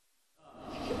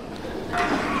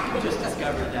just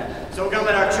discovered that. So we're going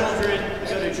to let our children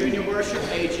go to junior worship,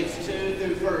 ages 2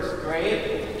 through first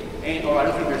grade. And, I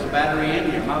don't think there's a battery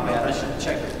in here. My bad. I should have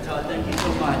checked it. Todd, thank you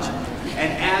so much.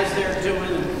 And as they're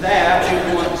doing that,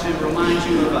 we want to remind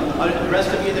you of the rest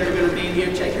of you that are going to be in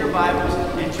here. Take your Bibles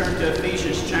and turn to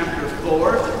Ephesians chapter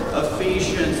 4.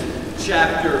 Ephesians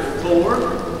chapter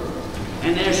 4.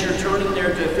 And as you're turning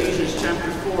there to Ephesians chapter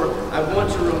 4, I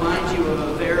want to remind you of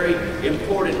a very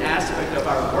important aspect of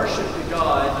our worship to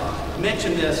God. I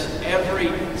mention this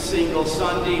every single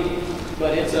Sunday,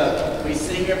 but we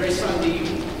sing every Sunday,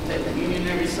 take communion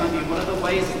every Sunday. One of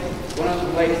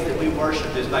the ways that we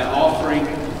worship is by offering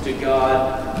to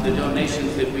God the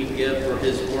donations that we give for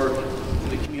His work in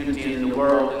the community and in the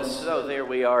world. And so there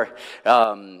we are.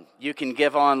 You can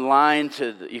give online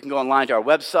you can go online to our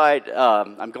website.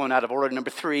 I'm going out of order, number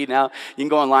 3 now. You can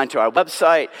go online to our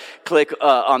website, click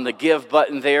on the give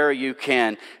button there. You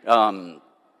can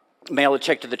mail a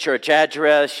check to the church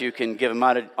address. You can give an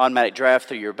automatic draft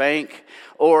through your bank.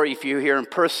 Or if you're here in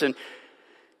person,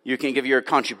 you can give your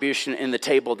contribution in the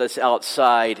table that's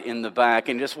outside in the back.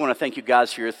 And just want to thank you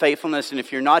guys for your faithfulness. And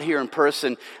if you're not here in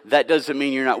person, that doesn't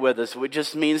mean you're not with us. It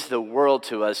just means the world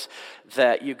to us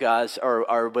that you guys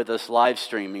are with us live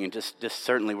streaming. And just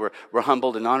certainly we're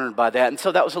humbled and honored by that. And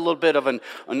so that was a little bit of an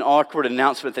awkward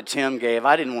announcement that Tim gave.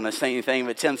 I didn't want to say anything,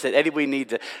 but Tim said, Eddie, we need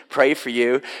to pray for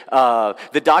you.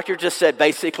 The doctor just said,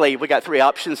 basically, we got 3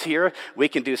 options here. We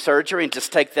can do surgery and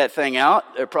just take that thing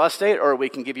out, the prostate, or we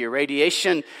can give you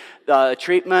radiation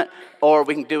treatment, or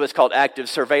we can do what's called active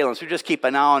surveillance. We just keep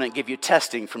an eye on it and give you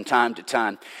testing from time to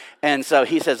time. And so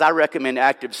he says, I recommend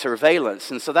active surveillance.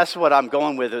 And so that's what I'm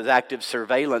going with, is active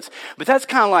surveillance. But that's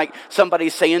kind of like somebody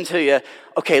saying to you,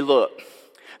 okay, look,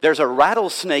 there's a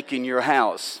rattlesnake in your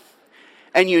house,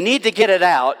 and you need to get it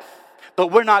out, but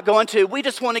we're not going to. We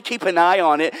just want to keep an eye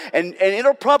on it, and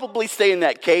it'll probably stay in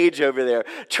that cage over there.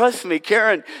 Trust me,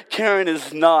 Karen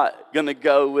is not going to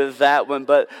go with that one,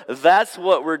 but that's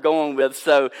what we're going with.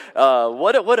 So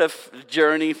what a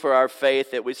journey for our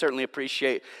faith, that we certainly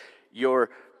appreciate your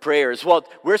prayers. Well,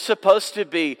 we're supposed to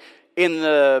be in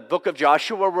the book of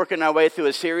Joshua, working our way through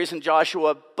a series in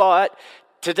Joshua, but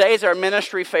today's our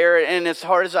ministry fair, and as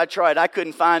hard as I tried, I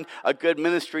couldn't find a good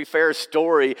ministry fair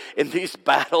story in these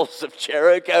battles of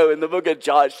Jericho in the book of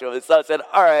Joshua. So I said,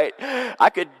 all right,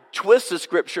 I could twist the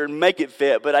scripture and make it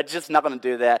fit, but I'm just not going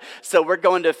to do that. So we're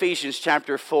going to Ephesians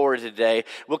chapter 4 today.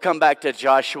 We'll come back to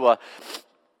Joshua,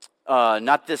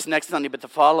 not this next Sunday, but the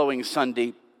following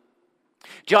Sunday.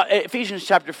 Ephesians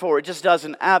chapter 4, it just does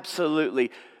an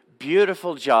absolutely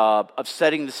beautiful job of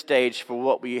setting the stage for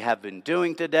what we have been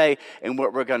doing today and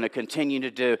what we're going to continue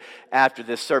to do after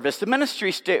this service. The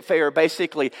ministry fair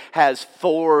basically has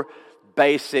 4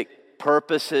 basic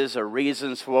purposes or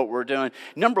reasons for what we're doing.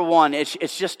 Number 1,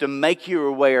 it's just to make you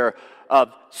aware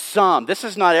of some. This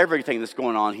is not everything that's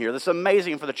going on here. This is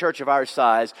amazing for the church of our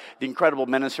size, the incredible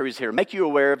ministries here. Make you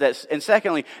aware of that. And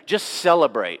secondly, just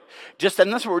celebrate.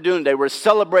 And that's what we're doing today. We're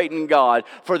celebrating God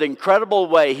for the incredible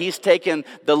way He's taken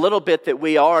the little bit that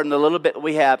we are and the little bit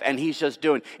we have, and He's just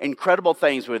doing incredible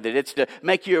things with it. It's to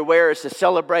make you aware, it's to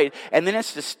celebrate, and then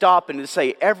it's to stop and to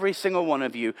say, every single one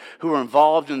of you who are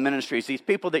involved in ministries, these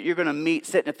people that you're going to meet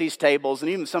sitting at these tables, and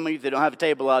even some of you that don't have a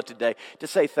table out today, to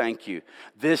say thank you.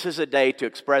 This is a day to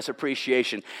express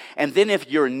appreciation. And then if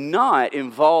you're not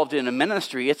involved in a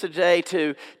ministry, it's a day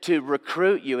to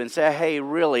recruit you and say, hey,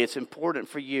 really, it's important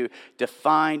for you to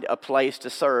find a place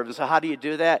to serve. And so how do you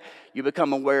do that? You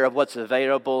become aware of what's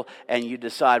available and you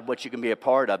decide what you can be a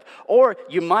part of. Or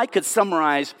you could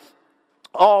summarize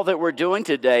all that we're doing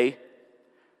today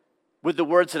with the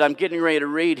words that I'm getting ready to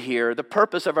read here. The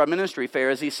purpose of our ministry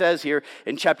fair, as he says here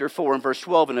in chapter 4 and verse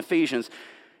 12 in Ephesians,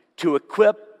 to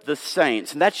equip the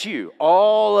saints. And that's you.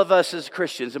 All of us as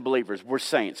Christians and believers, we're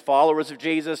saints. Followers of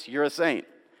Jesus, you're a saint.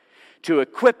 To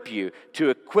equip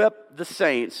the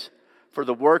saints for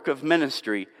the work of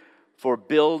ministry, for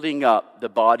building up the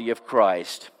body of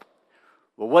Christ.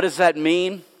 Well, what does that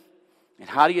mean? And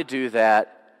how do you do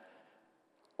that?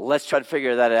 Let's try to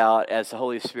figure that out as the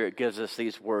Holy Spirit gives us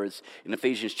these words in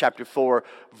Ephesians chapter 4,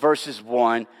 verses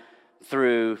 1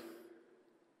 through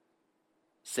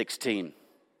 16.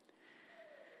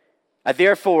 I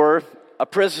therefore, a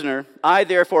prisoner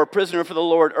for the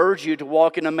Lord, urge you to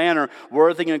walk in a manner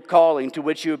worthy of calling to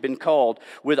which you have been called,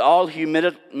 with all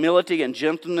humility and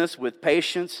gentleness, with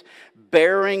patience,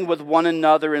 bearing with one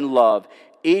another in love,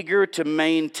 eager to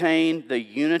maintain the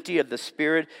unity of the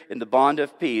Spirit in the bond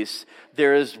of peace.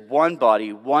 There is one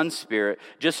body, one Spirit,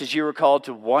 just as you were called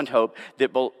to one hope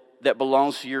that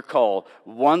belongs to your call,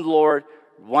 one Lord,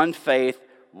 one faith,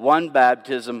 one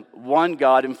baptism, one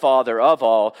God and Father of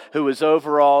all, who is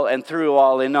over all and through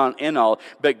all and in all.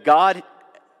 But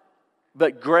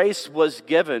grace was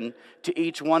given to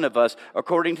each one of us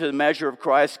according to the measure of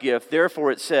Christ's gift.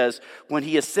 Therefore it says, when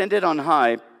he ascended on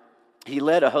high, he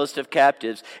led a host of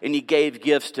captives, and he gave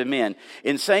gifts to men.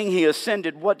 In saying he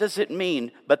ascended, what does it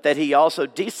mean but that he also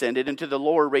descended into the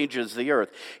lower regions of the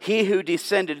earth? He who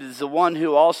descended is the one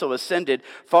who also ascended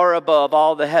far above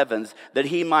all the heavens, that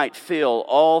he might fill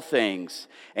all things.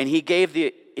 And he gave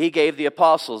the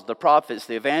apostles, the prophets,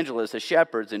 the evangelists, the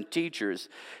shepherds, and teachers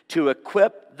to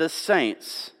equip the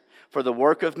saints for the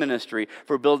work of ministry,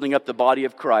 for building up the body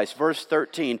of Christ. Verse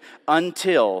 13,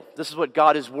 until, this is what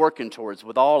God is working towards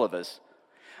with all of us,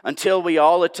 until we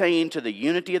all attain to the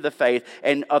unity of the faith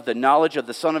and of the knowledge of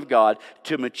the Son of God,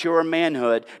 to mature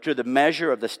manhood, to the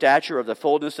measure of the stature of the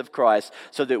fullness of Christ,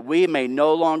 so that we may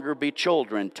no longer be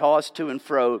children, tossed to and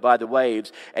fro by the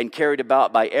waves, and carried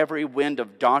about by every wind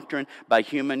of doctrine, by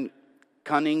human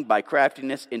cunning, by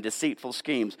craftiness, in deceitful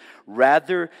schemes.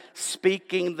 Rather,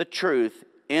 speaking the truth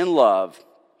in love,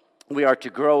 we are to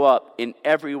grow up in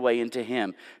every way into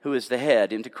Him who is the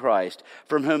head, into Christ,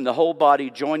 from whom the whole body,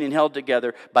 joined and held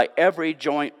together by every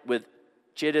joint with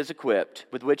which it is equipped,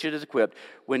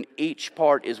 when each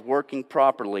part is working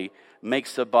properly,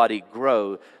 makes the body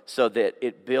grow so that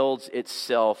it builds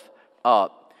itself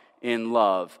up in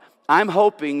love. I'm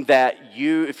hoping that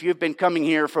you, if you've been coming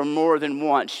here for more than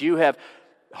once, you have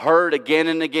heard again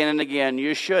and again and again,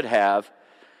 you should have,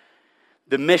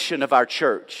 the mission of our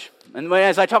church. And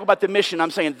as I talk about the mission,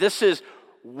 I'm saying this is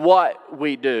what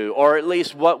we do, or at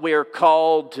least what we are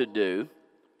called to do.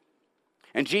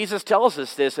 And Jesus tells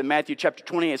us this in Matthew chapter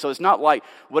 28. So it's not like,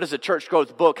 what does the church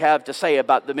growth book have to say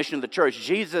about the mission of the church?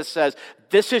 Jesus says,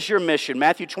 this is your mission.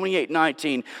 Matthew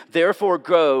 28:19. Therefore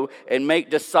go and make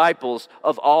disciples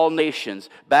of all nations,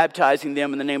 baptizing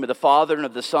them in the name of the Father and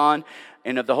of the Son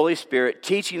and of the Holy Spirit,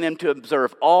 teaching them to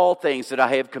observe all things that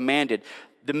I have commanded.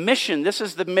 The mission, this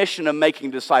is the mission of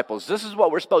making disciples. This is what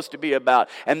we're supposed to be about.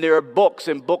 And there are books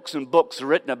and books and books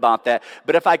written about that.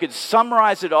 But if I could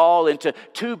summarize it all into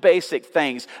two basic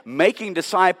things, making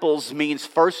disciples means,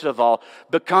 first of all,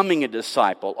 becoming a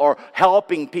disciple or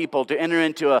helping people to enter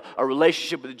into a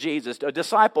relationship with Jesus. A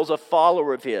disciple is a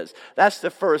follower of His. That's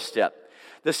the first step.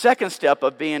 The second step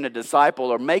of being a disciple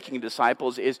or making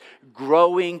disciples is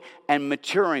growing and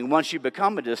maturing. Once you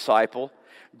become a disciple,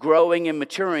 growing and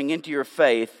maturing into your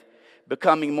faith,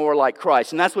 becoming more like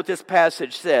Christ. And that's what this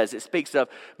passage says. It speaks of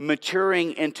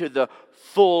maturing into the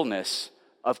fullness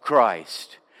of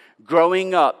Christ.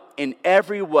 Growing up in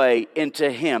every way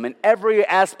into Him. In every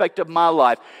aspect of my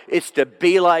life, it's to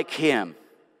be like Him.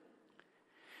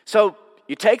 So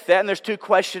you take that and there's two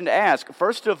questions to ask.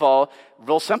 First of all,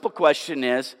 real simple question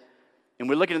is, and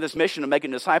we're looking at this mission of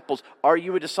making disciples, are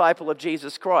you a disciple of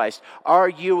Jesus Christ? Are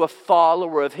you a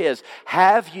follower of His?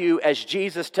 Have you, as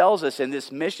Jesus tells us in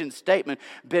this mission statement,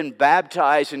 been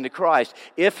baptized into Christ?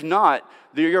 If not,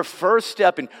 your first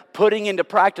step in putting into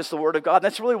practice the Word of God,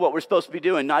 that's really what we're supposed to be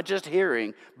doing, not just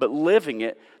hearing, but living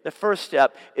it. The first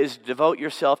step is devote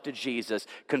yourself to Jesus,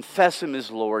 confess Him as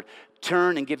Lord,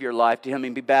 turn and give your life to Him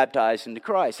and be baptized into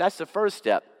Christ. That's the first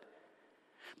step.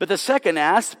 But the second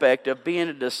aspect of being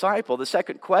a disciple, the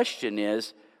second question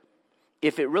is,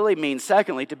 if it really means,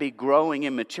 secondly, to be growing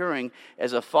and maturing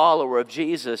as a follower of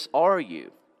Jesus, are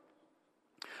you?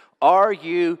 Are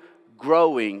you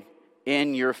growing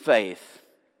in your faith?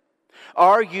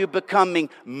 Are you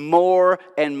becoming more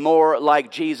and more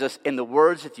like Jesus in the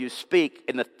words that you speak,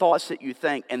 in the thoughts that you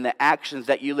think, and the actions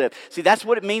that you live? See, that's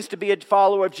what it means to be a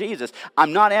follower of Jesus.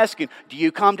 I'm not asking, do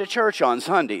you come to church on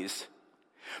Sundays?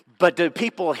 But do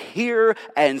people hear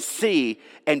and see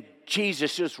and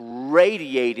Jesus just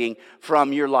radiating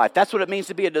from your life? That's what it means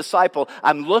to be a disciple.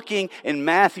 I'm looking in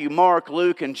Matthew, Mark,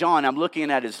 Luke, and John. I'm looking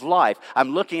at His life.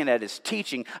 I'm looking at His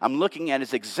teaching. I'm looking at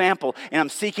His example. And I'm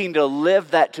seeking to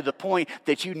live that to the point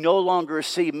that you no longer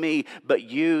see me, but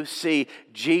you see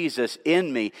Jesus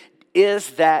in me.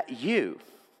 Is that you?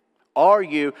 Are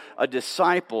you a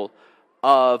disciple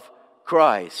of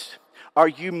Christ? Are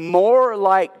you more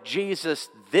like Jesus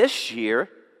this year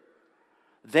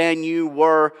than you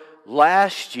were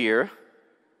last year?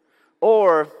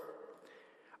 Or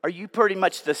are you pretty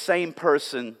much the same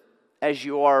person as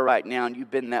you are right now and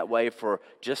you've been that way for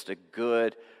just a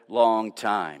good long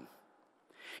time?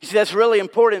 You see, that's really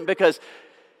important because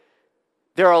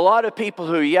there are a lot of people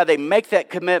who, they make that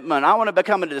commitment. I want to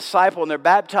become a disciple, and they're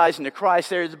baptized into Christ.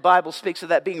 The Bible speaks of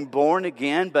that being born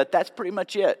again, but that's pretty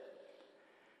much it.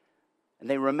 And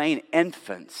they remain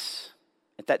infants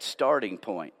at that starting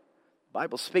point.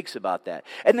 Bible speaks about that.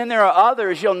 And then there are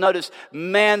others, you'll notice,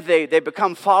 man, they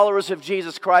become followers of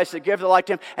Jesus Christ. They give their life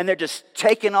to Him, and they're just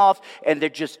taking off, and they're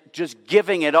just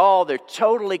giving it all. They're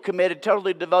totally committed,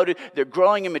 totally devoted. They're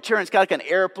growing and maturing. It's kind of like an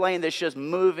airplane that's just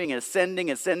moving and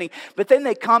ascending. But then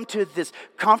they come to this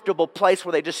comfortable place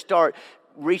where they just start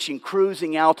reaching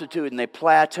cruising altitude, and they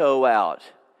plateau out,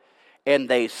 and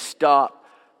they stop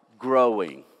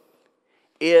growing.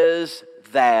 Is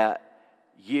that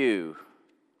you?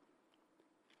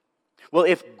 Well,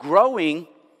 if growing,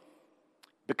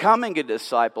 becoming a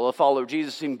disciple, a follower of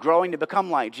Jesus, and growing to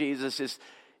become like Jesus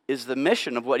is the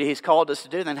mission of what He's called us to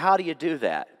do, then how do you do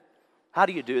that? How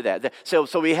do you do that?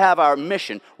 So we have our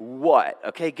mission. What?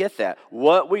 Okay, get that.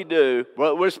 What we do,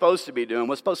 what we're supposed to be doing,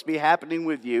 what's supposed to be happening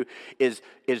with you is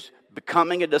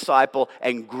becoming a disciple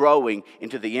and growing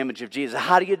into the image of Jesus.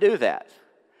 How do you do that?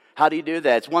 How do you do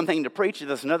that? It's one thing to preach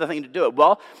it, it's another thing to do it.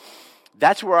 Well,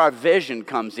 that's where our vision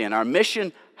comes in. Our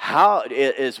mission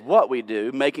is what we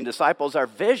do, making disciples. Our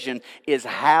vision is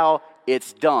how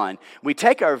it's done. We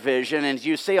take our vision, and as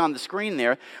you see on the screen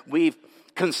there, we've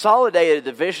consolidated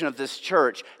the vision of this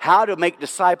church, how to make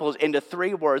disciples, into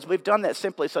 3 words. We've done that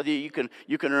simply so that you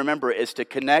can remember it is to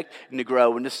connect and to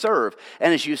grow and to serve.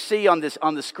 And as you see on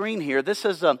the screen here, it's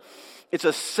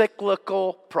a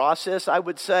cyclical process, I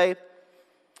would say,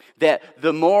 that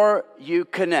the more you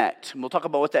connect, and we'll talk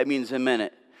about what that means in a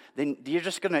minute, then you're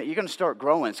going to start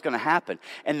growing. It's going to happen.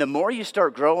 And the more you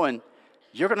start growing,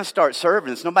 you're going to start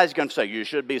serving. It's nobody's going to say you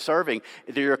should be serving.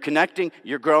 You're connecting,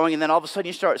 you're growing, and then all of a sudden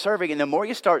you start serving. And the more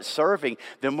you start serving,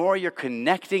 the more you're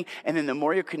connecting. And then the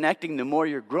more you're connecting, the more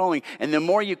you're growing. And the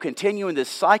more you continue in this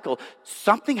cycle,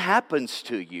 something happens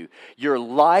to you. Your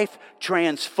life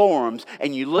transforms,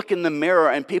 and you look in the mirror,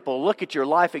 and people look at your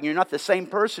life, and you're not the same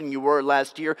person you were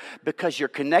last year because you're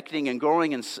connecting and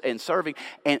growing and serving.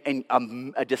 And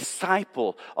a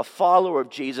disciple, a follower of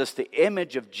Jesus, the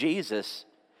image of Jesus,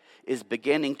 is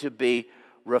beginning to be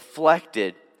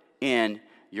reflected in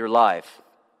your life.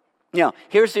 Now,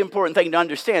 here's the important thing to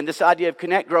understand. This idea of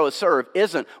connect, grow, serve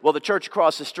isn't, well, the church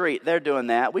across the street, they're doing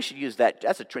that. We should use that.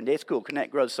 That's a trendy. It's cool.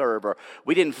 Connect, grow, serve. Or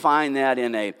we didn't find that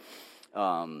in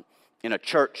a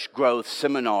church growth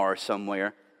seminar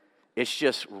somewhere. It's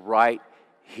just right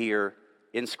here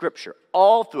in Scripture,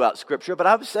 all throughout Scripture. But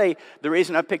I would say the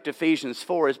reason I picked Ephesians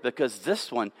 4 is because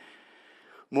this one,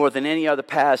 more than any other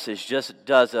passage, just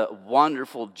does a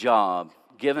wonderful job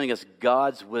giving us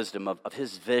God's wisdom of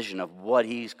His vision of what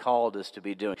He's called us to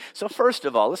be doing. So first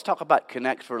of all, let's talk about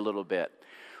connect for a little bit.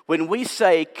 When we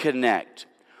say connect,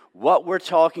 what we're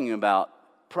talking about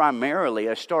primarily,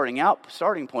 a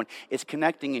starting point, is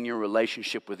connecting in your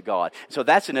relationship with God. So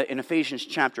that's in Ephesians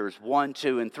chapters 1,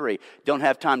 2, and 3. Don't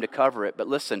have time to cover it, but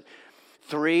listen,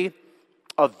 3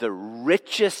 of the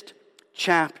richest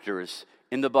chapters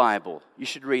in the Bible, you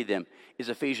should read them, is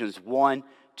Ephesians 1,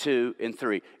 2, and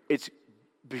 3. It's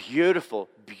beautiful,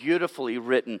 beautifully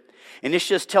written. And it's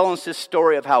just telling us this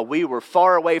story of how we were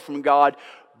far away from God,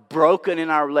 broken in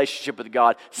our relationship with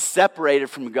God, separated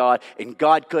from God, and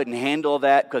God couldn't handle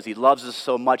that because He loves us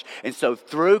so much. And so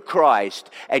through Christ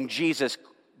and Jesus'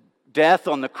 death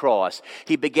on the cross,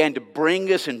 He began to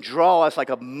bring us and draw us like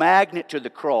a magnet to the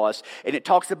cross. And it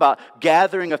talks about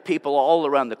gathering of people all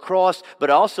around the cross, but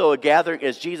also a gathering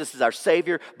as Jesus is our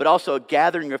Savior, but also a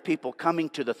gathering of people coming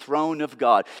to the throne of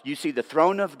God. You see the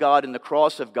throne of God and the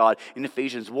cross of God in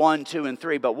Ephesians 1, 2, and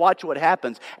 3. But watch what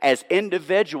happens as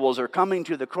individuals are coming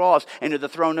to the cross and to the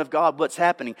throne of God. What's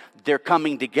happening? They're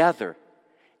coming together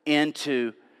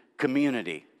into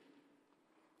community.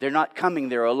 They're not coming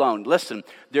there alone. Listen,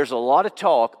 there's a lot of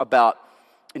talk about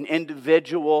an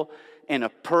individual and a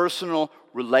personal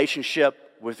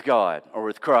relationship with God or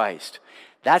with Christ.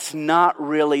 That's not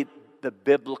really the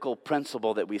biblical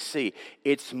principle that we see.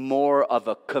 It's more of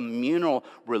a communal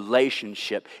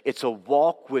relationship. It's a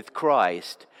walk with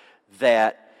Christ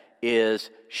that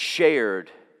is shared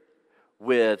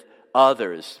with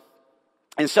others.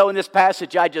 And so in this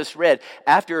passage I just read,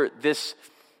 after this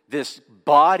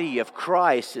body of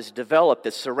Christ is developed,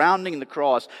 that's surrounding the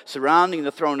cross, surrounding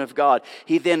the throne of God,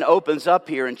 He then opens up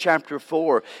here in chapter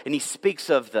 4, and He speaks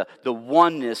of the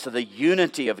oneness, of the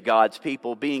unity of God's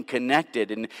people being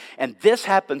connected. And this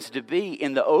happens to be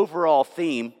in the overall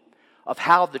theme of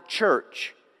how the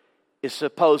church is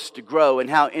supposed to grow and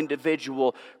how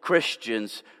individual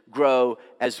Christians grow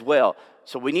as well.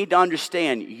 So we need to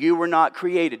understand, you were not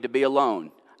created to be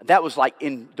alone. That was like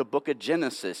in the book of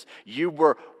Genesis. You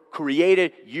were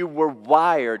created, you were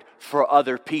wired for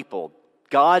other people.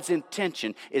 God's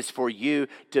intention is for you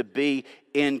to be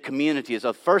in community.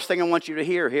 So the first thing I want you to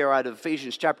hear here out of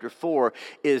Ephesians chapter 4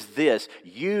 is this: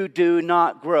 you do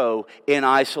not grow in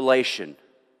isolation,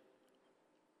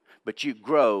 but you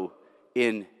grow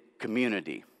in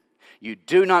community. You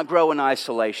do not grow in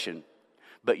isolation,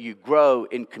 but you grow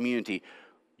in community.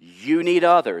 You need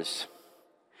others,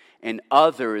 and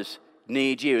others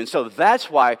need you. And so that's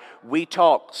why we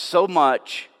talk so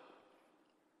much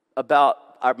about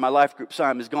my life group.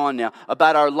 Simon is gone now.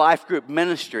 About our life group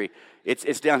ministry.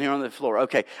 It's down here on the floor.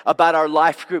 Okay. About our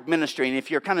life group ministry. And if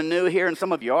you're kind of new here, and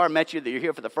some of you are, I met you that you're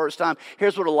here for the first time,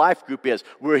 here's what a life group is.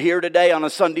 We're here today on a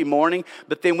Sunday morning,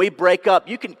 but then we break up.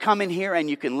 You can come in here and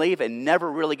you can leave and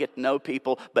never really get to know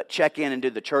people, but check in and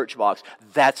do the church box.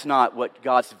 That's not what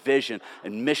God's vision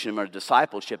and mission or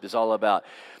discipleship is all about.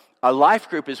 A life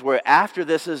group is where after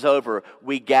this is over,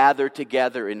 we gather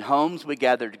together in homes, we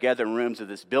gather together in rooms of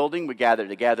this building, we gather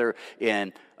together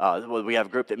in, we have a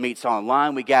group that meets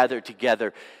online, we gather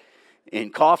together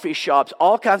in coffee shops,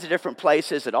 all kinds of different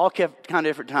places at all kind of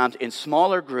different times in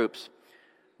smaller groups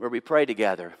where we pray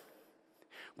together.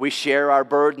 We share our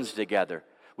burdens together.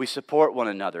 We support one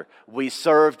another. We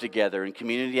serve together in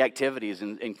community activities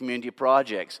and community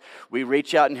projects. We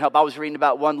reach out and help. I was reading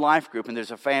about one life group, and there's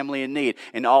a family in need,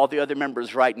 and all the other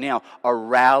members right now are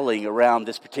rallying around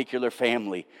this particular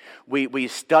family. We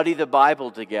study the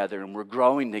Bible together, and we're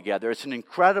growing together. It's an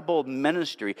incredible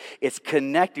ministry. It's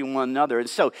connecting one another. And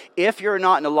so if you're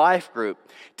not in a life group,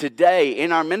 today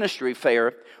in our ministry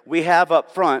fair, we have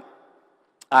up front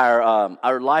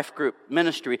our life group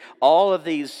ministry. All of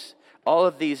these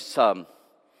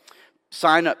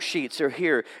sign-up sheets are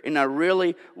here, and I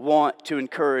really want to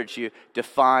encourage you to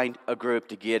find a group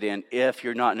to get in if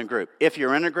you're not in a group. If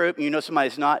you're in a group and you know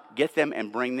somebody's not, get them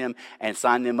and bring them and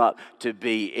sign them up to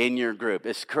be in your group.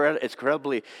 It's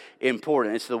incredibly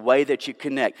important. It's the way that you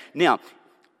connect. Now,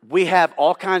 we have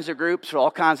all kinds of groups for all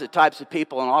kinds of types of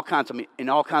people in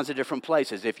all kinds of different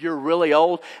places. If you're really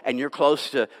old and you're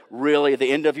close to really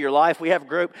the end of your life, we have a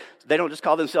group. They don't just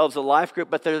call themselves a life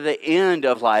group, but they're the end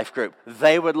of life group.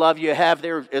 They would love you to have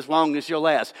there as long as you'll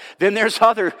last. Then there's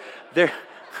other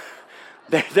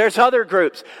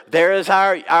groups. There is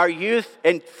our youth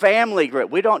and family group.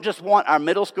 We don't just want our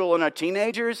middle school and our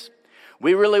teenagers.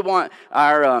 We really want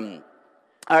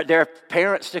their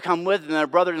parents to come with them, their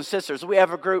brothers and sisters. We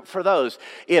have a group for those.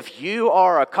 If you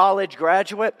are a college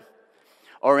graduate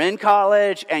or in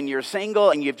college and you're single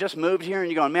and you've just moved here and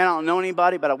you're going, man, I don't know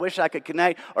anybody, but I wish I could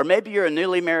connect. Or maybe you're a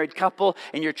newly married couple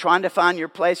and you're trying to find your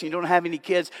place and you don't have any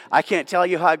kids. I can't tell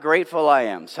you how grateful I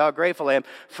am. So how grateful I am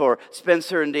for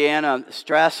Spencer and Deanna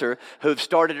Strasser, who've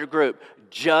started a group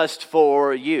just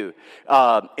for you.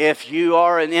 If you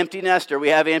are an empty nester, we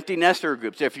have empty nester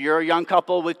groups. If you're a young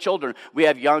couple with children, we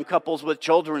have young couples with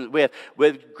children,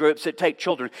 with groups that take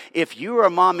children. If you are a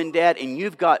mom and dad and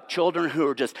you've got children who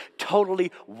are just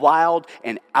totally wild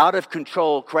and out of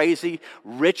control, crazy,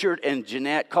 Richard and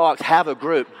Jeanette Cox have a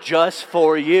group just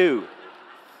for you.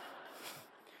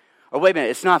 Or wait a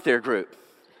minute, it's not their group.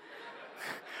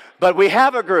 But we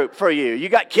have a group for you. You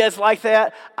got kids like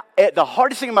that? The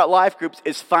hardest thing about life groups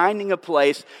is finding a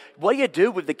place. What do you do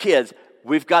with the kids?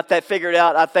 We've got that figured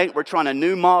out. I think we're trying a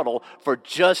new model for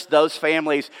just those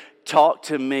families. Talk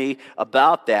to me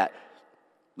about that.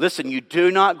 Listen, you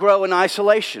do not grow in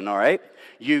isolation, all right?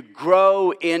 You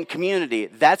grow in community.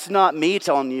 That's not me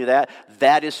telling you that.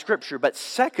 That is Scripture. But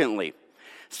secondly,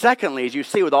 as you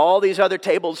see with all these other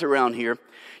tables around here,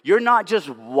 you're not just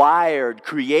wired,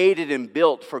 created, and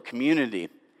built for community.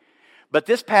 But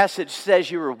this passage says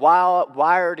you were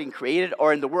wired and created,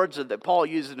 or in the words that Paul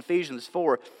uses in Ephesians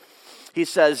 4, he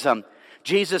says,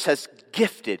 Jesus has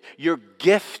gifted. You're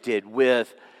gifted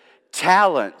with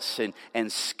talents and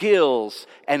skills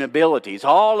and abilities.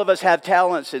 All of us have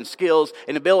talents and skills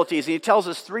and abilities. And he tells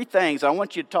us three things. I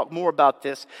want you to talk more about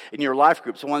this in your life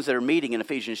groups, the ones that are meeting in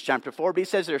Ephesians chapter 4. But he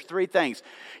says there's three things.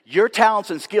 Your talents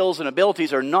and skills and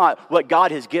abilities are not what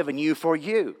God has given you for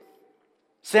you.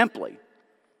 Simply.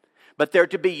 But they're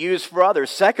to be used for others.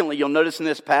 Secondly, you'll notice in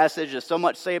this passage, there's so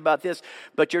much to say about this,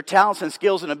 but your talents and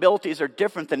skills and abilities are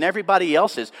different than everybody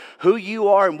else's. Who you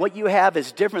are and what you have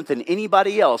is different than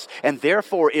anybody else. And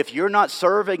therefore, if you're not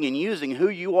serving and using who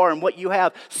you are and what you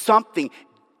have, something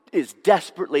is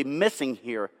desperately missing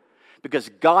here, because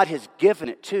God has given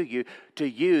it to you to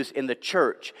use in the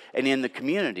church and in the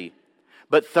community.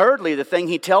 But thirdly, the thing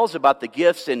he tells about the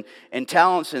gifts and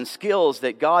talents and skills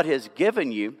that God has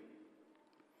given you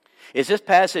is this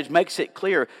passage makes it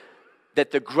clear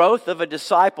that the growth of a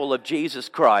disciple of Jesus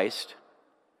Christ,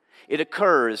 it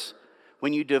occurs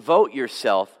when you devote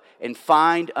yourself and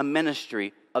find a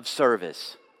ministry of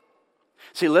service.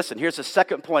 See, listen, here's the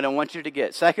second point I want you to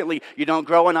get. Secondly, you don't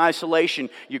grow in isolation,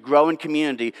 you grow in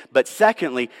community. But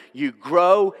secondly, you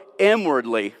grow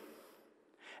inwardly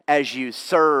as you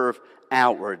serve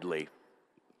outwardly.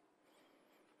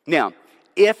 Now,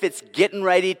 if it's getting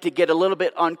ready to get a little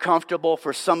bit uncomfortable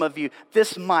for some of you,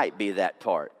 this might be that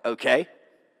part, okay?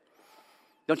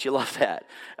 Don't you love that?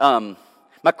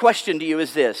 My question to you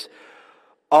is this.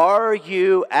 Are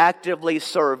you actively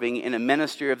serving in a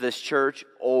ministry of this church,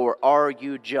 or are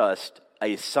you just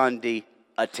a Sunday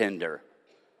attender?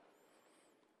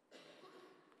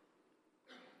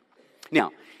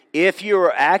 Now, if you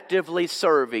are actively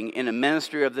serving in a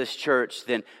ministry of this church,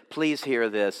 then please hear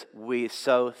this. We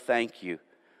so thank you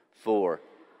for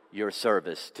your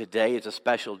service. Today is a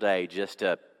special day just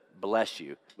to bless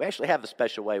you. We actually have a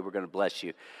special way we're going to bless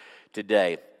you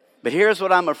today. But here's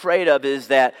what I'm afraid of is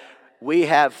that we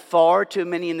have far too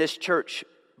many in this church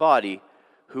body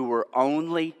who are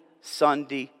only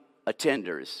Sunday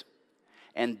attenders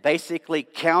and basically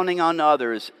counting on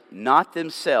others, not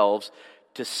themselves,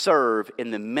 to serve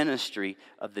in the ministry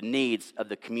of the needs of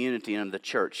the community and of the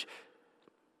church.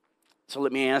 So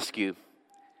let me ask you,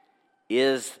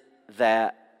 is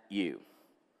that you?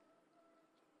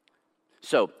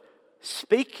 So,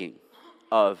 speaking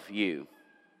of you,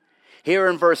 here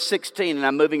in verse 16, and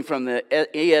I'm moving from the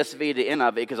ESV to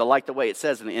NIV because I like the way it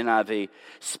says in the NIV.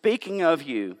 Speaking of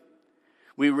you,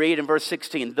 we read in verse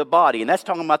 16, the body, and that's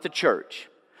talking about the church.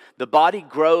 The body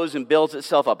grows and builds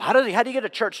itself up. How do you get a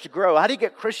church to grow? How do you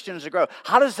get Christians to grow?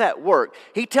 How does that work?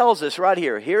 He tells us right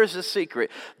here. Here's the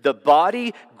secret. The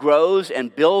body grows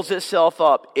and builds itself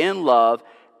up in love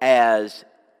as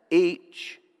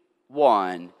each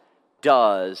one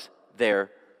does their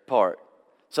part.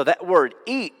 So that word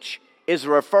each is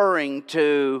referring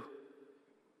to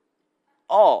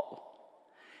all.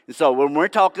 And so when we're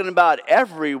talking about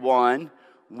everyone,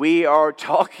 we are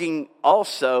talking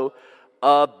also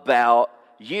about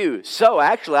you. So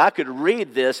actually, I could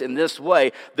read this in this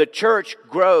way. The church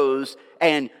grows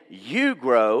and you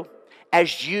grow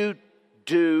as you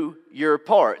do your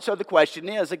part. So the question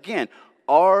is, again,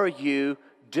 are you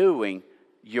doing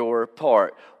your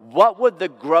part? What would the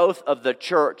growth of the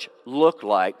church look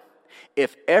like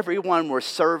if everyone were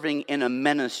serving in a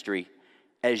ministry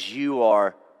as you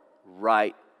are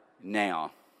right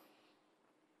now?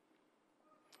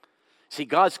 See,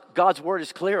 God's word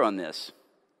is clear on this.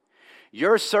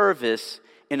 Your service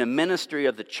in a ministry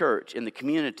of the church, in the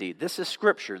community, this is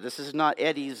scripture. This is not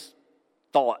Eddie's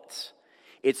thoughts.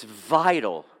 It's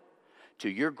vital to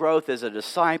your growth as a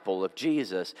disciple of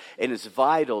Jesus, and it's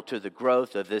vital to the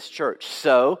growth of this church.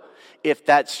 So, if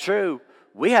that's true,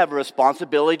 we have a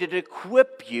responsibility to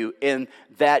equip you in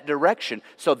that direction.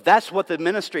 So that's what the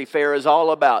ministry fair is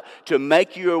all about, to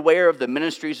make you aware of the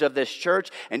ministries of this church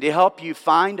and to help you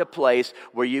find a place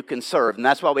where you can serve. And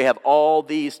that's why we have all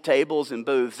these tables and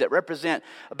booths that represent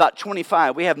about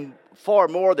 25. We have far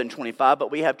more than 25,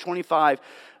 but we have 25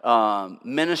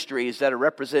 ministries that are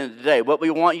represented today. What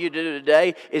we want you to do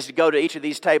today is to go to each of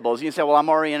these tables. You say, well, I'm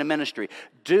already in a ministry.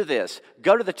 Do this.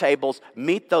 Go to the tables,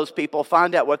 meet those people,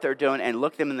 find out what they're doing, and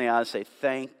look them in the eye and say,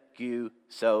 thank you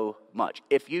so much.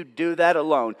 If you do that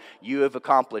alone, you have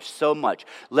accomplished so much.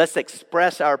 Let's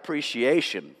express our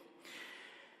appreciation.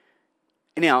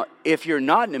 Now, if you're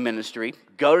not in a ministry,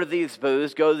 go to these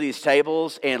booths, go to these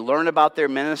tables, and learn about their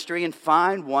ministry and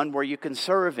find one where you can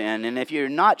serve in. And if you're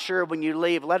not sure when you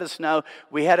leave, let us know.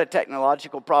 We had a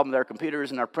technological problem with our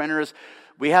computers and our printers.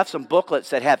 We have some booklets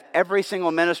that have every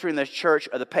single ministry in this church.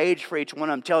 The page for each one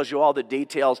of them tells you all the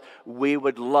details. We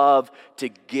would love to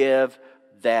give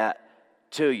that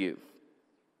to you.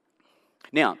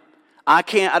 Now, I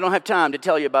don't have time to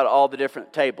tell you about all the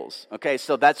different tables, okay?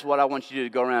 So that's what I want you to do,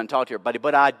 to go around and talk to everybody.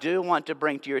 But I do want to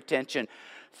bring to your attention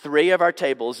 3 of our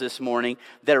tables this morning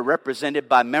that are represented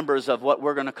by members of what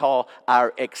we're going to call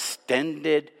our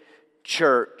extended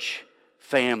church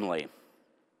family.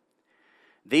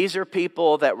 These are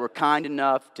people that were kind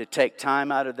enough to take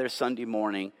time out of their Sunday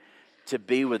morning to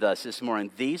be with us this morning.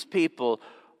 These people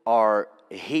are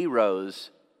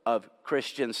heroes of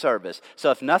Christian service. So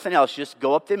if nothing else, just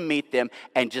go up and meet them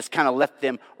and just kind of let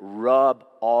them rub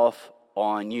off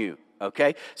on you.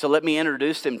 Okay? So let me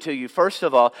introduce them to you. First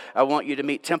of all, I want you to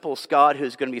meet Temple Scott,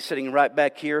 who's going to be sitting right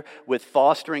back here with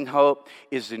Fostering Hope.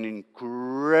 Is an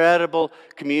incredible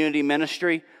community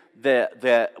ministry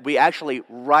that we actually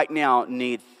right now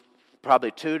need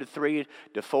probably 2 to 3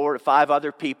 to 4 to 5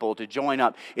 other people to join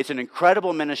up. It's an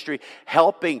incredible ministry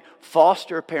helping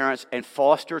foster parents and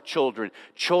foster children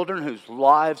whose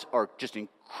lives are just in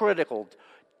critical,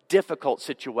 difficult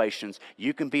situations,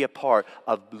 you can be a part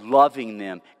of loving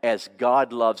them as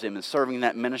God loves them and serving in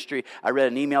that ministry. I read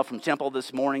an email from Temple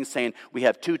this morning saying we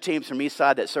have 2 teams from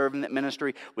Eastside that serve in that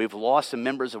ministry. We've lost some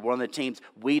members of one of the teams.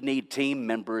 We need team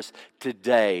members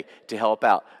today to help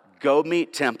out. Go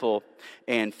meet Temple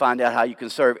and find out how you can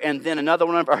serve. And then another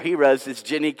one of our heroes is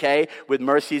Jenny Kay with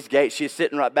Mercy's Gate. She's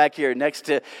sitting right back here next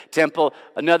to Temple.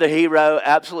 Another hero,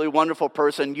 absolutely wonderful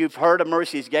person. You've heard of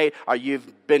Mercy's Gate or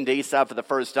you've been to Eastside for the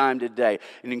first time today.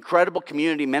 An incredible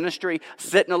community ministry.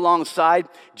 Sitting alongside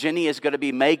Jenny is going to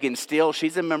be Megan Steele.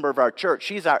 She's a member of our church.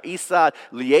 She's our Eastside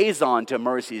liaison to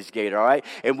Mercy's Gate, all right?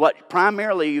 And what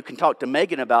primarily you can talk to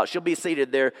Megan about, she'll be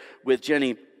seated there with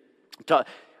Jenny.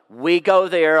 We go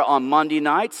there on Monday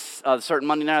nights, a certain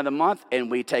Monday night of the month,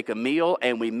 and we take a meal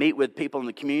and we meet with people in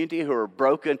the community who are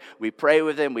broken. We pray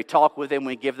with them, we talk with them,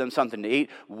 we give them something to eat.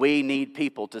 We need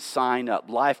people to sign up,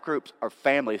 life groups or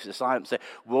families to sign up and say,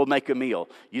 we'll make a meal.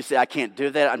 You say, I can't do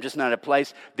that, I'm just not at a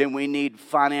place. Then we need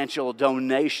financial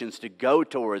donations to go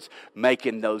towards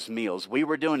making those meals. We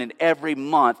were doing it every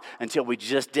month until we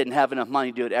just didn't have enough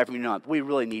money to do it every month. We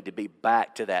really need to be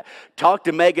back to that. Talk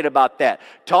to Megan about that.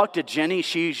 Talk to Jenny.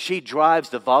 She drives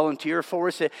the volunteer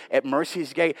force at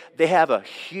Mercy's Gate. They have a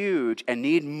huge and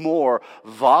need more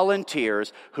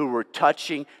volunteers who are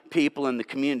touching people in the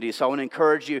community. So I want to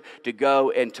encourage you to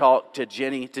go and talk to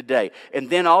Jenny today. And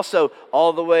then also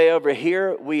all the way over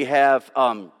here we have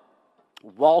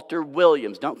Walter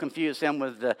Williams. Don't confuse him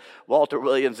with the Walter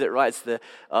Williams that writes the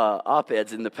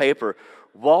op-eds in the paper.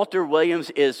 Walter Williams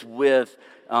is with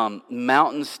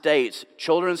Mountain States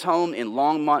Children's Home in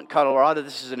Longmont, Colorado.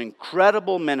 This is an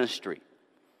incredible ministry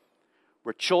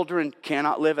where children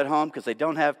cannot live at home because they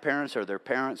don't have parents or their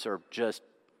parents are just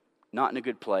not in a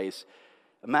good place.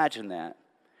 Imagine that.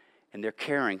 And they're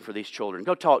caring for these children.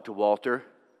 Go talk to Walter.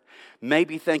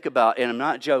 Maybe think about, and I'm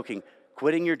not joking,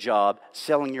 quitting your job,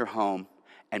 selling your home,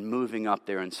 and moving up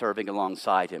there and serving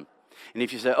alongside him. And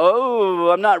if you say, oh,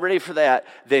 I'm not ready for that,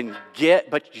 then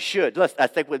but you should. I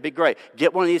think it would be great.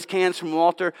 Get one of these cans from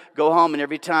Walter, go home, and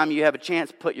every time you have a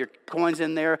chance, put your coins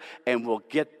in there, and we'll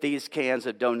get these cans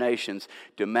of donations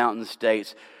to Mountain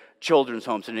States Children's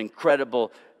Homes. An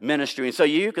incredible ministry. And so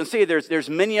you can see there's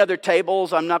many other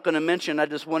tables I'm not going to mention. I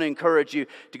just want to encourage you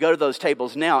to go to those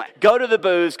tables now. Go to the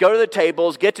booths, go to the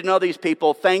tables, get to know these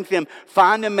people, thank them,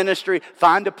 find a ministry,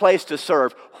 find a place to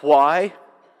serve. Why?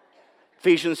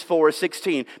 Ephesians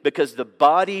 4:16, because the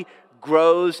body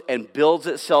grows and builds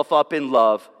itself up in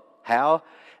love. How?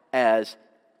 As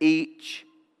each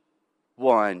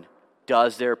one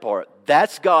does their part.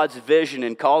 That's God's vision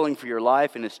and calling for your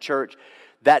life and His church.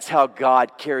 That's how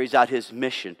God carries out His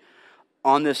mission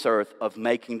on this earth of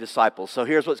making disciples. So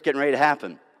here's what's getting ready to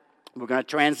happen. We're going to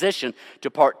transition to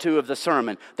part 2 of the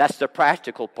sermon. That's the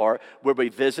practical part where we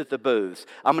visit the booths.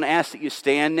 I'm going to ask that you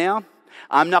stand now.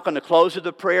 I'm not going to close with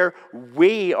a prayer.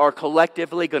 We are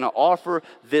collectively going to offer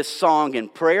this song in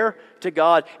prayer to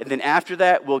God, and then after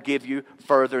that, we'll give you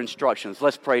further instructions.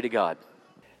 Let's pray to God.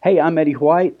 Hey, I'm Eddie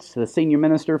White, the senior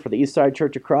minister for the Eastside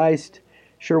Church of Christ.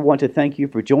 Sure want to thank you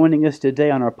for joining us today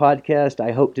on our podcast.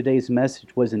 I hope today's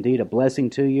message was indeed a blessing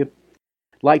to you.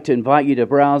 I'd like to invite you to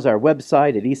browse our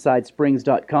website at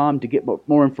eastsidesprings.com to get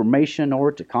more information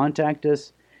or to contact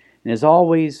us. And as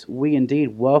always, we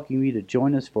indeed welcome you to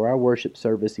join us for our worship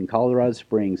service in Colorado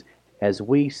Springs as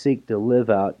we seek to live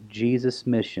out Jesus'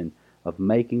 mission of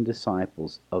making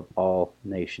disciples of all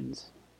nations.